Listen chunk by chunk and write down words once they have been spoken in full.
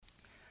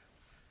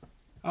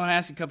I want to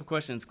ask you a couple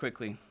questions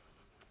quickly.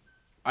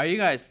 Are you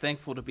guys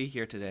thankful to be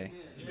here today?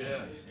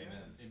 Yes.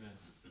 Amen.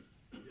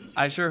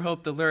 I sure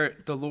hope the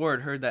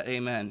Lord heard that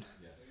amen.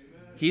 Yes.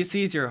 He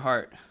sees your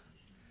heart.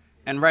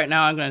 And right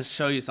now I'm going to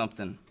show you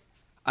something.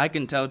 I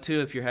can tell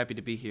too if you're happy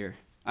to be here.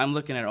 I'm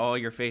looking at all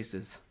your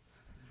faces.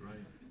 Right.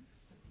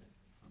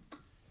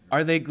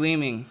 Are they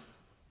gleaming?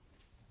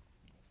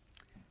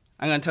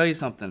 I'm going to tell you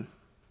something.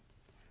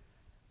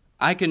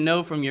 I can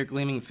know from your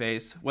gleaming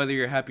face whether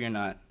you're happy or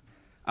not.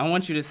 I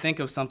want you to think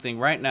of something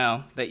right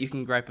now that you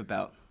can gripe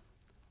about,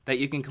 that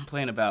you can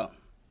complain about.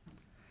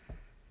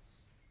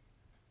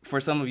 For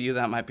some of you,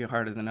 that might be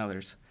harder than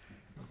others.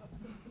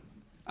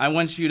 I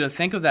want you to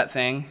think of that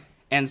thing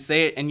and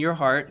say it in your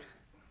heart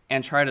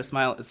and try to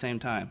smile at the same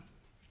time.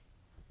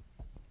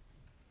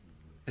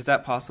 Is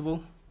that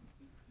possible?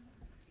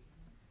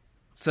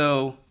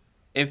 So,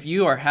 if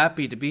you are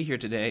happy to be here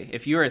today,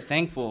 if you are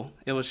thankful,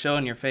 it will show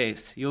in your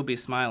face. You'll be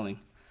smiling.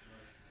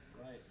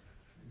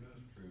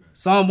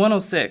 Psalm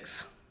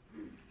 106.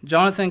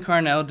 Jonathan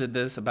Carnell did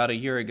this about a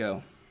year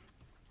ago.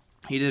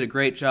 He did a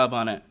great job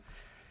on it.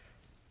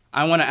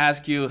 I want to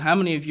ask you, how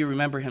many of you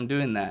remember him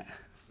doing that?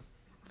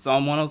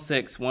 Psalm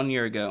 106, 1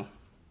 year ago.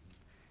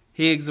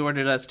 He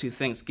exhorted us to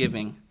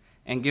thanksgiving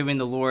and giving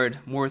the Lord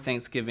more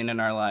thanksgiving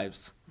in our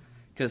lives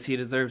because he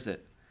deserves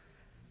it.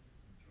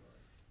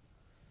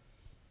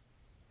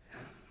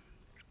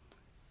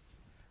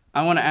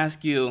 I want to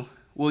ask you,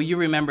 will you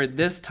remember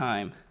this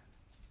time?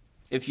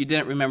 If you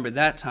didn't remember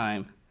that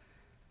time,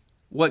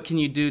 what can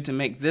you do to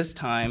make this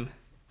time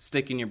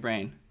stick in your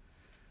brain?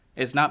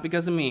 It's not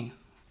because of me.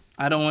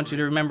 I don't want you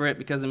to remember it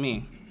because of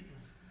me.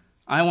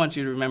 I want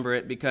you to remember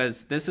it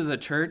because this is a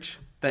church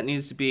that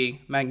needs to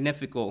be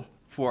magnifical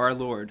for our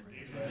Lord.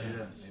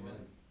 Yes.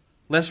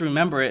 Let's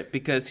remember it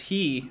because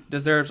he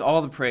deserves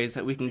all the praise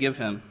that we can give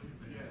him.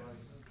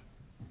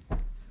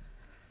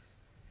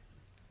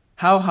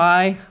 How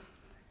high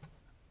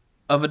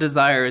of a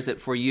desire is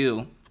it for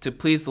you to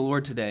please the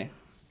Lord today?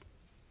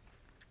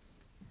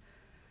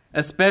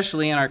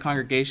 Especially in our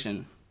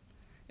congregation.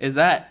 Is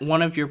that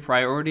one of your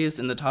priorities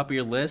in the top of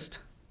your list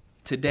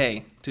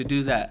today, to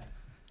do that,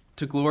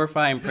 to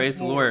glorify and praise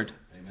the Lord?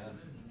 Amen.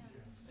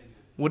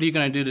 What are you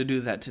going to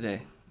do that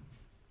today?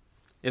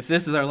 If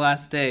this is our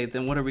last day,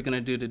 then what are we going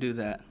to do to do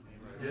that?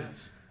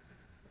 Yes.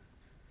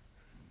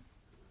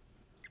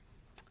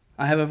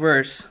 I have a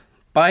verse.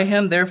 By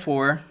him,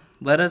 therefore,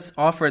 let us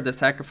offer the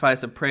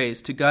sacrifice of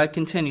praise to God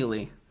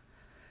continually.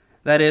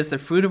 That is the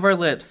fruit of our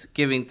lips,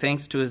 giving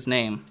thanks to his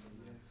name.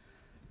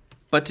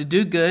 But to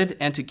do good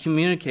and to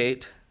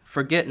communicate,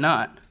 forget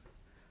not,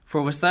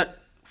 for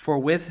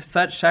with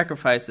such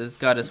sacrifices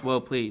God is well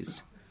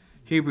pleased.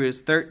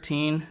 Hebrews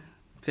 13,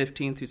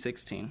 15 through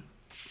 16.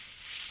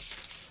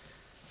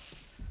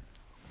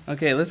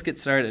 Okay, let's get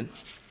started.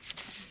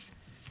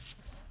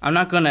 I'm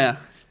not going to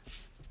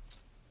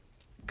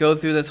go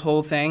through this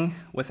whole thing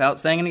without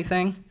saying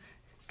anything,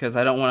 because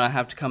I don't want to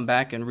have to come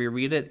back and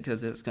reread it,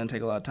 because it's going to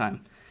take a lot of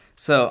time.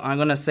 So I'm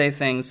going to say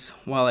things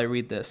while I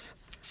read this.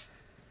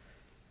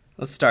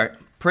 Let's start.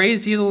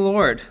 Praise ye the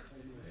Lord.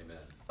 Amen.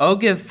 O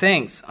give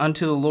thanks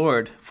unto the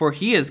Lord, for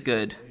he is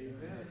good.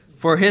 Amen.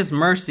 For his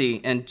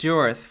mercy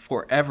endureth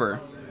forever.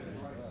 Amen.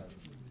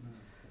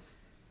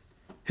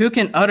 Who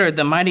can utter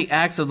the mighty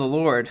acts of the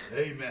Lord?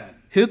 Amen.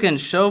 Who can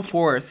show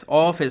forth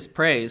all of his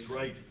praise?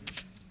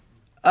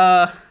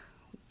 Right.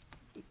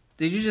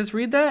 Did you just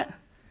read that?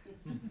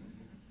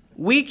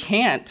 We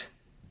can't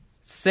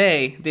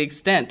say the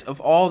extent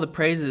of all the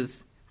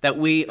praises that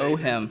we owe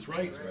him. That's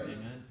right. Amen.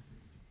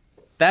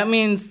 That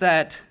means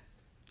that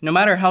no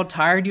matter how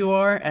tired you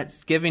are at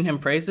giving him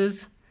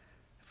praises,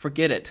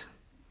 forget it.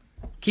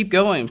 Keep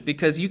going,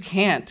 because you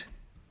can't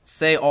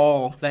say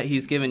all that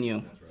he's given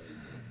you.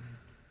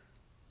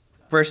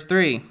 Verse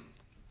 3,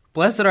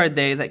 Blessed are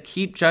they that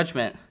keep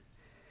judgment,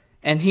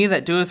 and he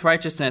that doeth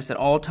righteousness at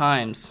all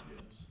times.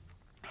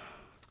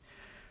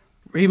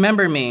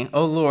 Remember me,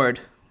 O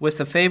Lord, with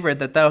the favor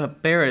that thou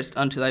bearest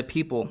unto thy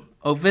people.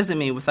 O visit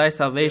me with thy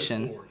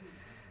salvation. Yes, Lord.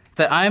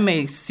 That I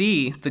may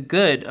see the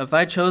good of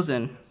thy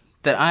chosen,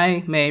 that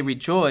I may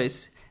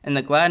rejoice in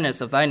the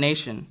gladness of thy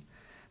nation,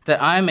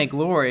 that I may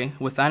glory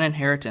with thine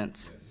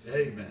inheritance.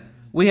 Amen.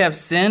 We have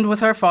sinned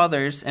with our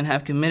fathers and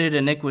have committed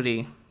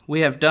iniquity. We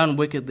have done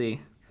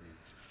wickedly.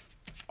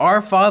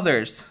 Our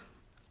fathers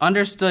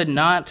understood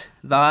not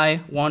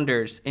thy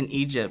wonders in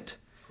Egypt.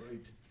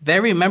 Great. They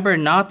remembered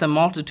not the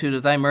multitude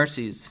of thy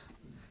mercies,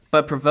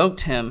 but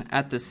provoked him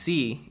at the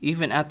sea,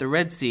 even at the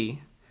Red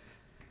Sea.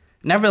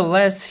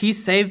 Nevertheless, he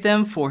saved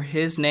them for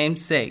his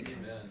name's sake,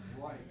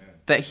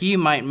 that he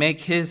might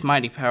make his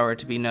mighty power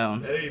to be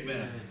known.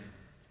 Amen.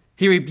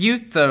 He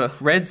rebuked the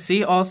Red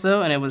Sea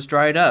also, and it was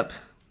dried up.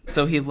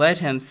 So he led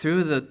him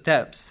through the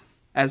depths,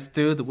 as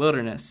through the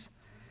wilderness.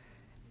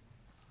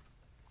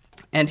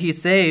 And he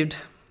saved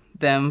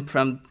them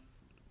from...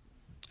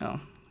 Oh, I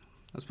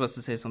was supposed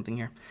to say something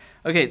here.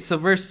 Okay, so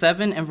verse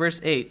 7 and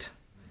verse 8.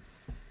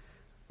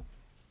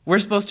 We're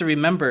supposed to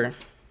remember.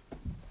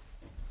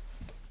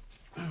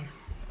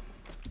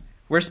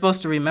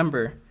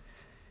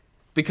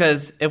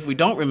 Because if we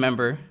don't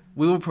remember,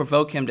 we will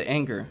provoke him to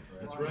anger.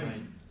 That's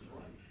right.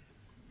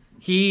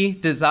 He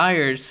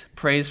desires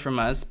praise from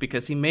us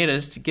because he made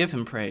us to give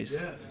him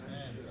praise. Yes.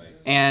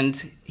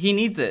 And he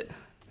needs it.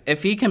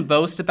 If he can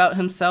boast about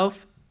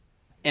himself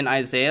in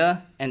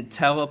Isaiah and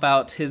tell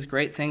about his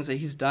great things that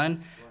he's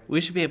done, we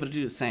should be able to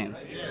do the same.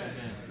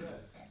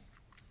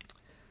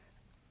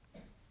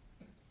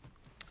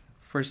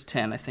 Verse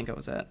 10, I think I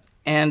was at.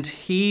 And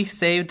he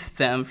saved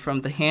them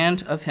from the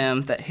hand of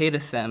him that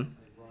hateth them,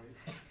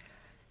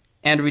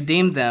 and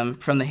redeemed them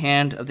from the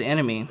hand of the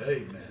enemy.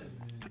 Amen.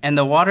 And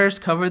the waters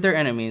covered their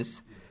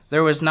enemies.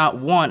 There was not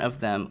one of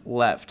them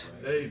left.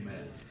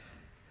 Amen.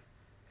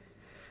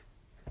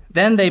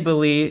 Then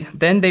believed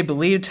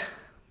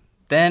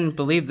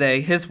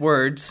they his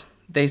words.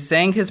 They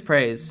sang his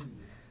praise.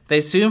 They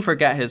soon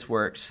forgot his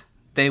works.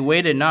 They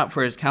waited not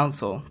for his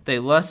counsel. They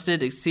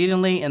lusted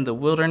exceedingly in the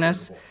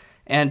wilderness,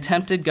 and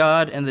tempted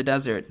God in the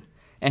desert.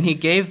 And he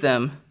gave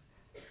them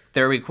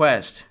their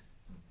request,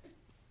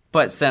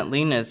 but sent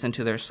leanness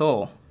into their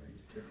soul.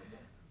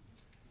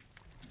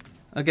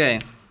 Okay.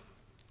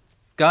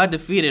 God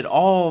defeated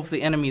all of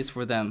the enemies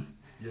for them.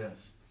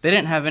 Yes. They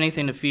didn't have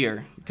anything to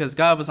fear because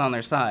God was on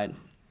their side.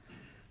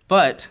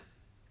 But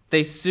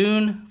they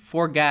soon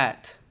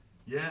forgot.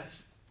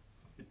 Yes.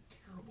 It's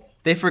terrible.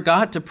 They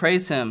forgot to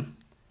praise him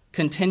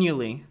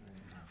continually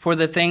for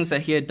the things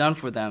that he had done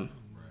for them.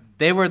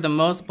 They were the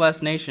most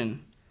blessed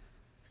nation.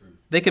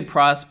 They could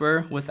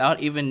prosper without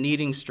even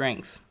needing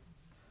strength.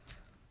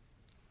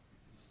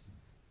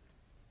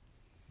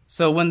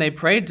 So when they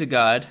prayed to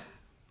God,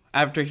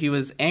 after he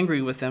was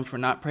angry with them for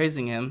not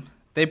praising him,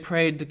 they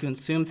prayed to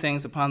consume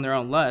things upon their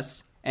own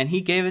lust, and he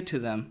gave it to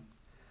them.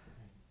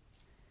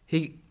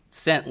 He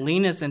sent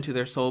leanness into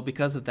their soul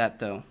because of that,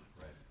 though.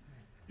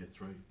 That's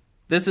right.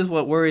 This is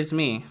what worries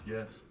me.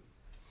 Yes.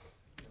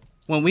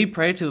 When we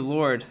pray to the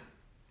Lord,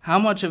 how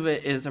much of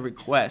it is a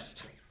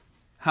request?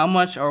 How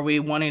much are we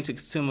wanting to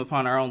consume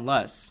upon our own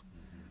lusts?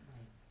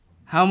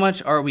 How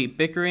much are we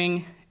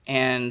bickering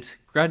and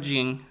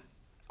grudging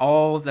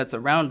all that's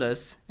around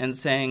us and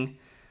saying,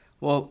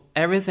 well,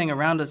 everything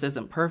around us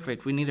isn't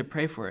perfect. We need to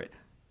pray for it.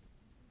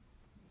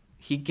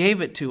 He gave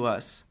it to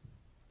us.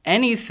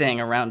 Anything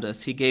around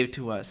us, he gave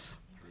to us.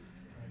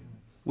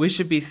 We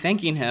should be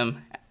thanking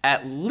him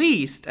at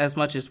least as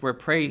much as we're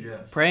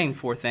praying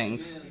for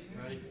things.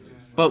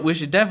 But we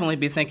should definitely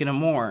be thanking him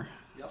more.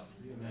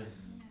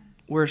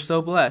 We're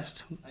so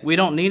blessed. We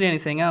don't need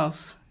anything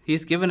else.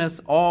 He's given us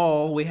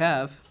all we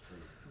have.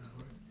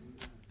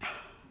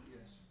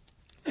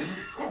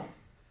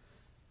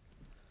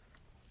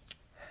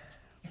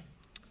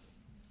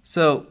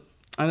 So,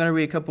 I'm going to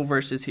read a couple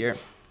verses here.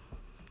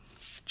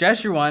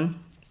 Jeshurun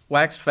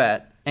waxed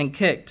fat and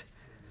kicked.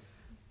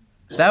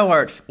 Thou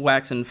art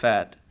waxen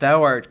fat,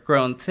 thou art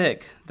grown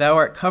thick, thou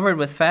art covered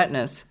with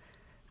fatness.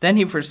 Then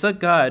he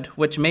forsook God,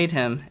 which made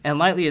him, and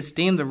lightly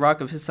esteemed the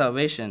rock of his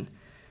salvation.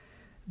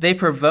 They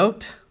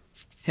provoked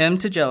him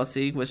to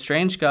jealousy with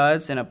strange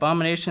gods, and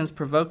abominations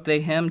provoked they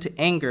him to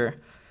anger.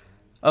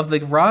 Of the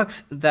rock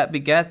that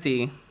begat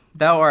thee,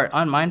 thou art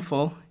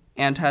unmindful,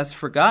 and hast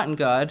forgotten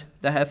God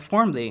that hath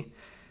formed thee.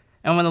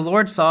 And when the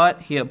Lord saw it,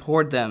 he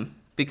abhorred them,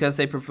 because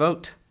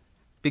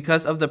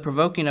of the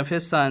provoking of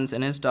his sons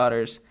and his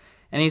daughters.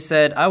 And he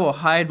said, I will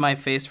hide my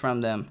face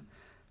from them.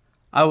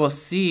 I will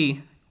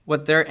see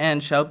what their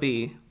end shall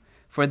be,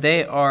 for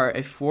they are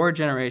a forward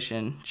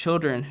generation,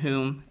 children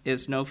whom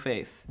is no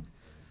faith.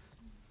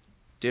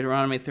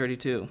 Deuteronomy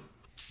 32.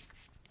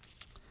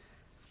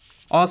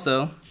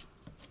 Also,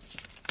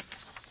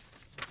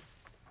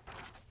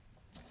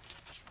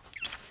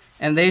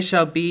 and they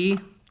shall be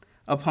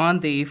upon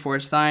thee for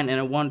a sign and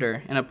a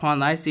wonder, and upon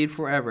thy seed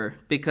forever,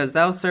 because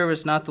thou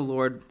servest not the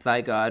Lord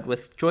thy God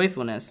with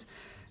joyfulness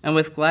and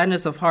with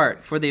gladness of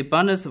heart, for the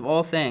abundance of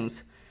all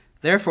things.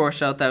 Therefore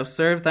shalt thou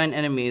serve thine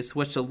enemies,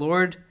 which the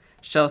Lord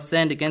shall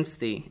send against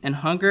thee, in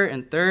hunger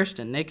and thirst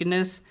and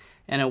nakedness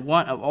and in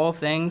want of all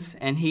things,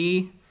 and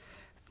he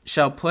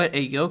shall put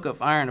a yoke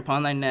of iron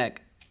upon thy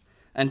neck,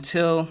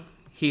 until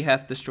he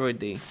hath destroyed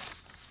thee.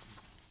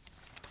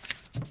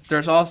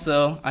 There's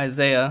also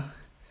Isaiah,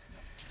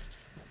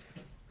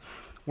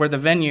 where the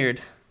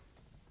vineyard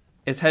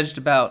is hedged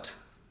about,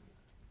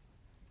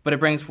 but it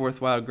brings forth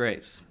wild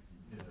grapes.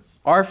 Yes.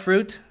 Our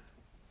fruit,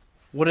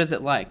 what is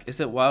it like? Is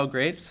it wild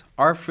grapes?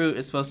 Our fruit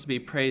is supposed to be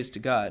praise to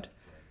God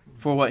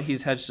for what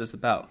he's hedged us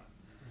about.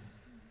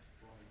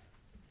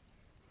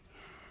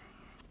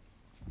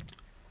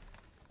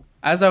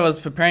 As I was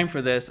preparing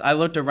for this, I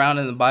looked around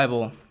in the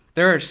Bible.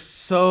 There are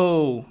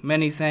so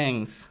many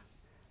things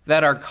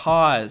that are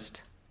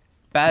caused,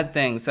 bad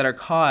things that are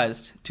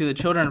caused to the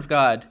children of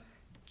God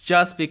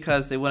just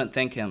because they wouldn't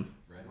thank him.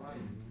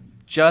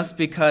 Just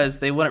because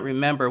they wouldn't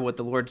remember what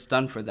the Lord's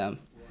done for them.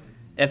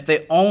 If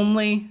they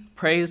only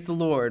praise the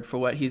Lord for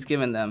what he's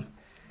given them,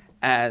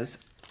 as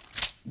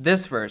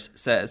this verse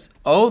says,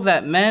 oh,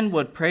 that men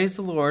would praise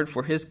the Lord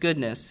for his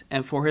goodness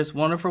and for his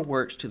wonderful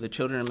works to the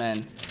children of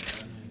men.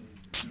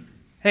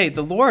 Hey,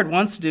 the Lord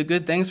wants to do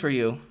good things for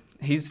you.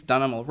 He's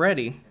done them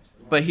already.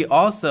 But he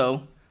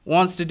also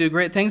wants to do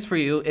great things for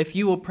you if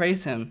you will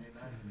praise him.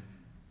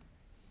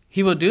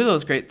 He will do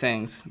those great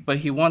things, but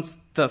he wants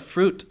the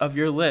fruit of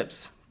your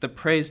lips, the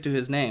praise to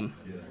his name.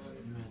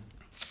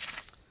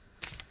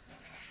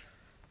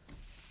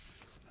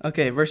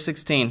 Okay, verse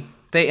 16.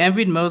 They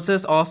envied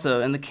Moses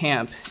also in the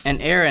camp,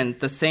 and Aaron,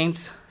 the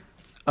saints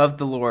of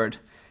the Lord.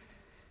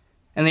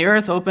 And the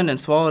earth opened and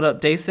swallowed up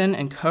Dathan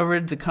and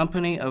covered the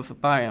company of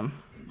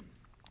Abiram.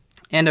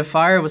 And a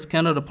fire was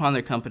kindled upon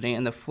their company,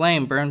 and the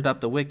flame burned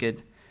up the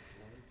wicked.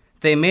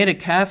 They made a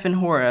calf in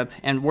Horeb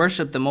and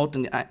worshipped the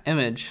molten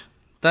image.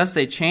 Thus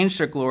they changed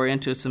their glory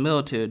into a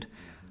similitude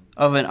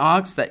of an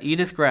ox that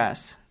eateth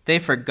grass. They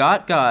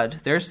forgot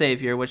God, their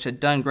Savior, which had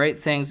done great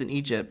things in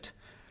Egypt,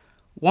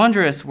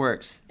 wondrous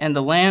works in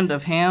the land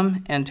of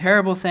Ham, and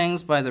terrible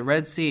things by the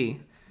Red Sea.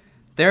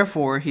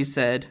 Therefore he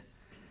said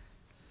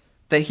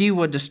that he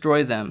would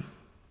destroy them.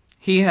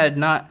 Had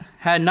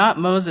not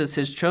Moses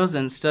his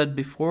chosen stood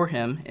before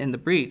him in the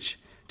breach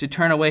to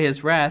turn away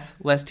his wrath,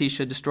 lest he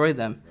should destroy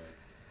them.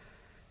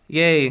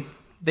 Yea,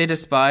 they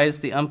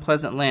despised the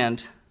unpleasant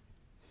land.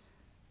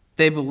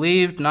 They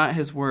believed not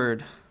his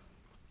word,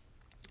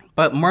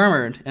 but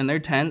murmured in their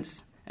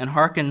tents, and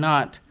hearkened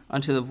not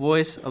unto the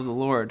voice of the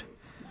Lord.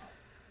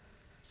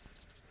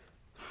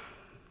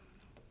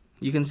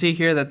 You can see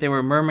here that they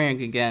were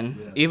murmuring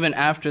again, even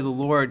after the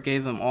Lord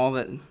gave them all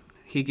that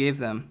he gave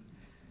them.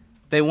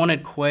 They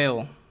wanted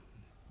quail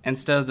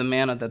instead of the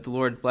manna that the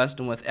Lord blessed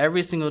them with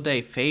every single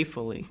day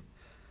faithfully.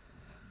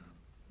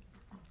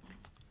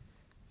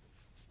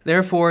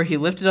 Therefore he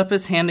lifted up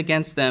his hand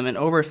against them and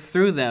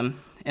overthrew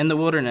them in the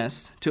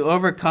wilderness, to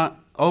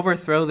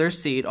overthrow their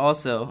seed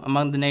also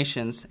among the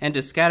nations, and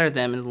to scatter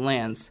them in the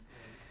lands.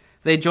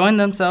 They joined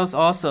themselves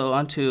also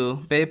unto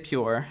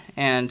Baal-peor,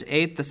 and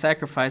ate the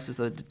sacrifices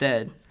of the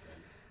dead.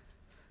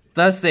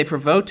 Thus they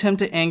provoked him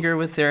to anger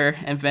with their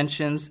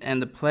inventions,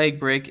 and the plague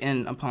brake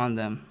in upon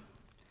them.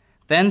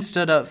 Then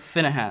stood up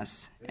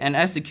Phinehas, and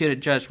executed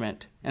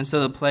judgment, and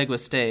so the plague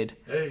was stayed.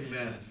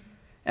 Amen.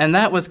 And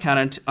that was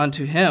counted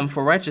unto him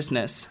for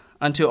righteousness,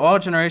 unto all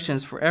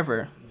generations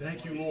forever.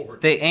 Thank you, Lord.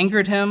 They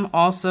angered him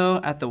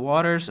also at the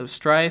waters of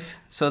strife,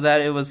 so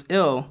that it was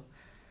ill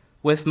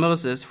with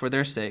Moses for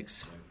their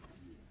sakes.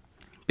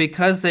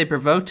 Because they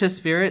provoked his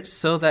spirit,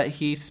 so that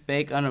he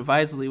spake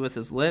unadvisedly with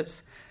his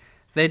lips,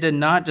 they did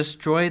not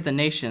destroy the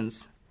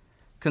nations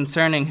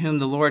concerning whom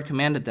the Lord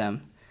commanded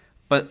them,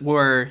 but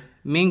were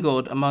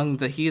mingled among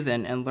the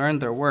heathen and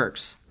learned their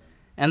works.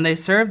 And they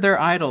served their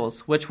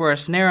idols, which were a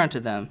snare unto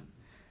them.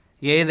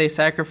 Yea, they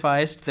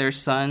sacrificed their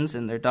sons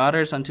and their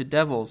daughters unto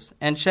devils,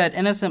 and shed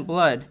innocent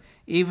blood,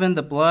 even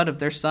the blood of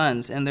their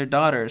sons and their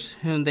daughters,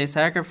 whom they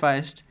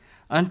sacrificed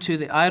unto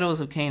the idols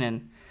of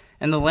Canaan.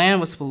 And the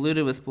land was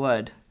polluted with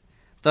blood.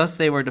 Thus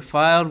they were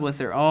defiled with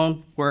their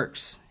own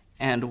works,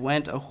 and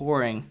went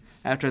a-whoring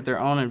after their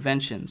own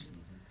inventions.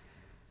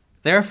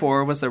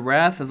 Therefore was the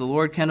wrath of the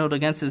Lord kindled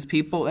against his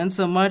people,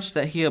 insomuch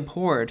that he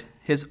abhorred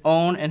his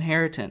own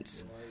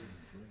inheritance.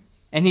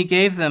 And he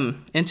gave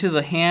them into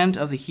the hand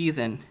of the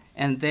heathen,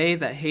 and they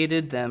that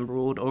hated them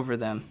ruled over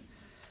them.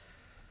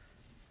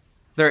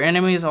 Their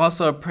enemies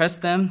also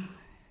oppressed them,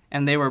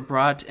 and they were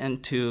brought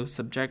into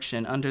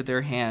subjection under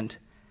their hand.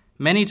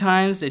 Many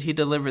times did he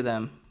deliver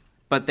them,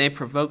 but they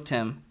provoked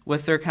him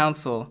with their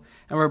counsel,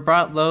 and were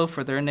brought low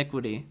for their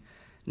iniquity.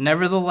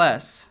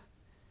 Nevertheless,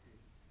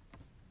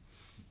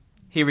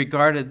 he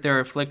regarded their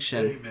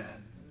affliction. Amen.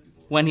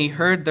 When he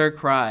heard their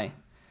cry,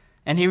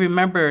 and he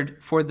remembered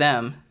for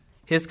them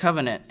his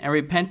covenant, and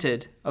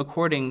repented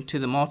according to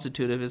the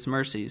multitude of his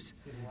mercies.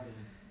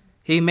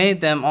 He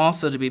made them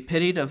also to be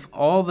pitied of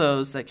all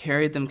those that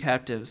carried them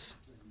captives.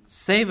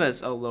 Save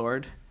us, O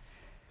Lord,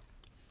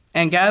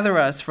 and gather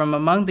us from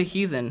among the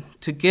heathen,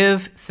 to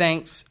give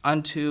thanks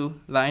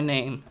unto thy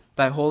name,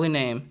 thy holy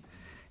name,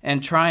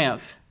 and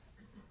triumph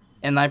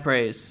in thy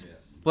praise.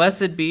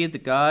 Blessed be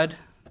the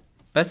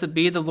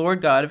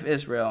Lord God of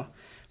Israel,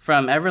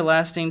 from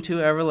everlasting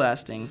to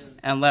everlasting.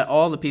 And let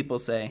all the people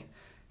say,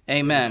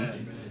 Amen.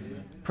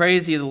 Amen.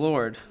 Praise ye the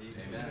Lord.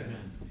 Amen.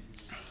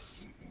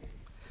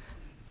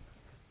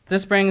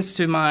 This brings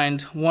to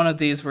mind one of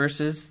these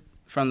verses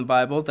from the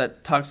Bible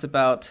that talks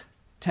about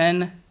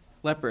 10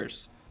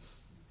 lepers.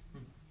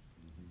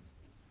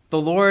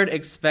 The Lord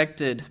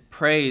expected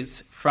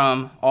praise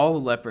from all the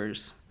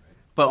lepers,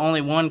 but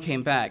only one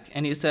came back.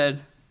 And he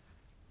said,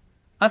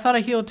 I thought I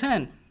healed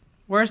 10.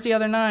 Where's the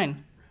other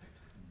 9?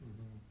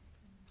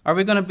 Are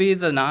we going to be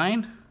the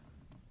 9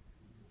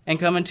 and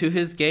come into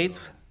his gates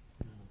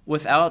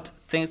without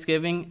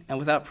thanksgiving and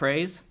without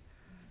praise?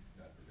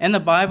 In the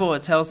Bible,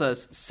 it tells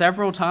us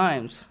several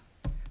times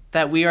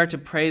that we are to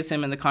praise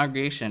him in the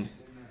congregation.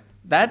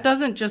 That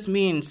doesn't just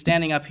mean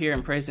standing up here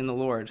and praising the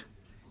Lord.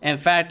 In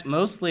fact,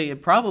 mostly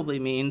it probably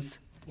means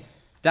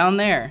down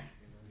there,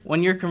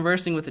 when you're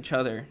conversing with each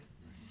other,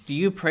 do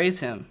you praise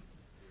him?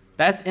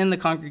 That's in the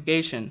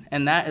congregation,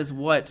 and that is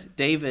what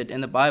David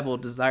in the Bible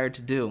desired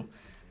to do.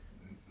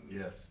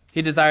 Yes.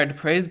 He desired to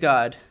praise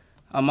God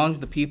among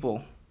the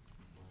people.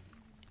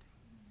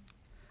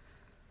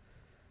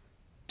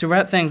 To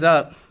wrap things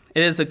up,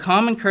 It is a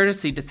common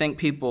courtesy to thank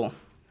people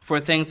for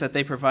things that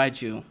they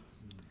provide you.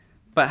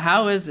 But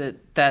how is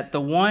it that the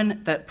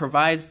one that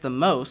provides the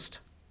most,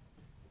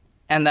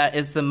 and that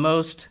is the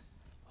most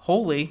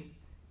holy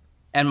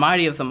and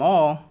mighty of them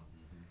all,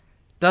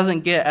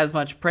 doesn't get as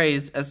much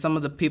praise as some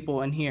of the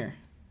people in here?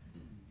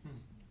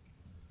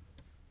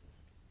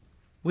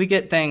 We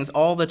get things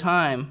all the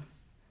time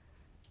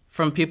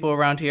from people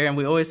around here, and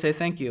we always say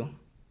thank you.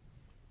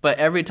 But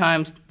every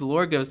time the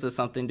Lord gives us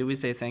something, do we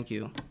say thank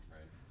you?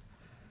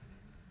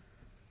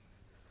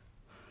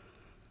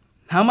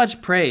 How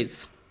much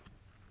praise?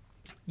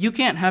 You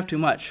can't have too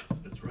much.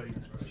 That's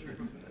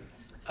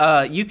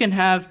right. You can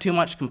have too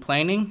much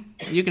complaining.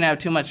 You can have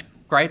too much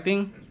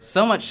griping,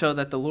 so much so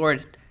that the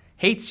Lord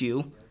hates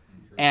you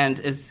and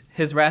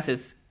his wrath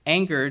is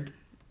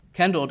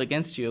kindled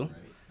against you,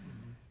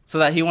 so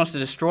that he wants to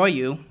destroy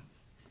you.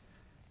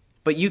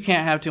 But you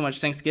can't have too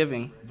much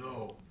thanksgiving.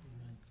 No.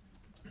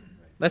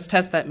 Let's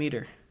test that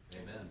meter.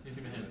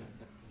 Amen.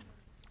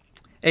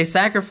 A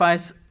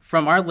sacrifice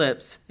from our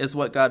lips is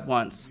what God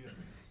wants.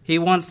 He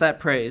wants that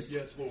praise.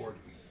 Yes, Lord.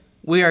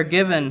 We are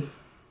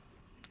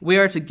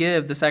to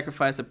give the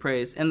sacrifice of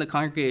praise in the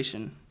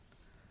congregation.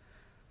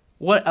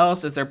 What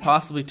else is there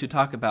possibly to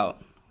talk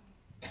about?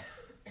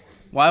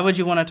 Why would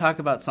you want to talk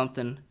about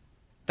something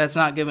that's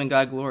not giving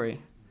God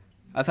glory?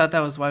 I thought that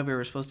was why we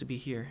were supposed to be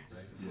here.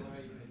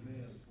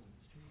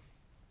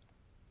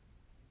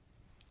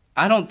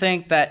 I don't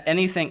think that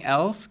anything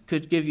else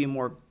could give you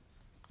more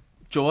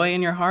joy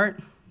in your heart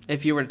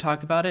if you were to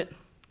talk about it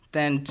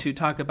than to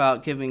talk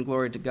about giving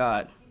glory to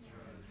God.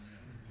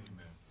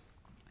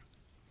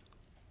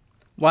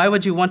 Why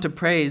would you want to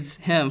praise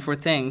him for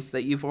things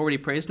that you've already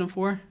praised him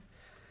for?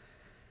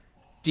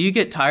 Do you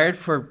get tired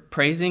for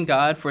praising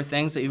God for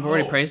things that you've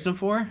already praised him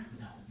for?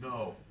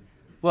 No.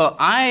 Well,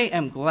 I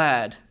am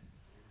glad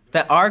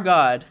that our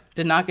God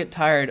did not get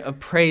tired of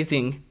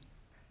praising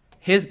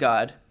his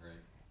God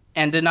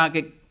and did not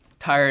get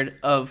tired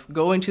of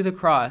going to the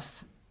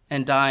cross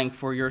and dying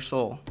for your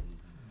soul,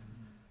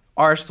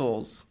 our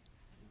souls.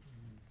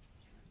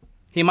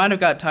 He might have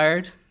got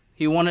tired.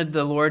 He wanted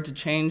the Lord to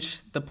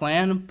change the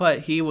plan, but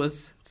he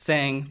was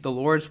saying the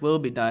Lord's will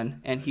be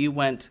done, and he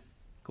went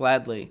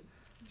gladly.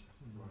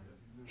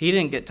 He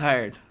didn't get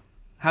tired.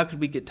 How could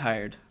we get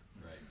tired?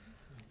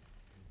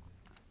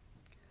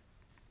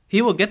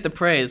 He will get the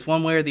praise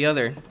one way or the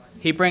other.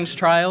 He brings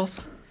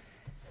trials.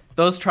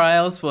 Those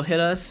trials will hit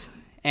us,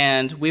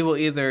 and we will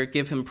either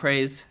give him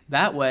praise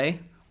that way,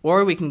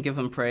 or we can give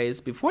him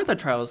praise before the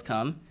trials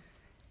come,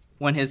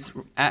 when his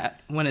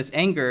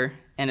anger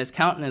and his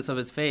countenance of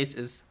his face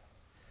is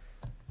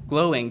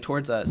glowing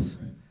towards us.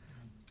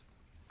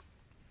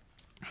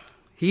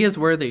 He is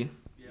worthy.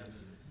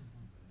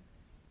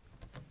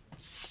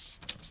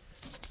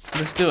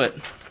 Let's do it.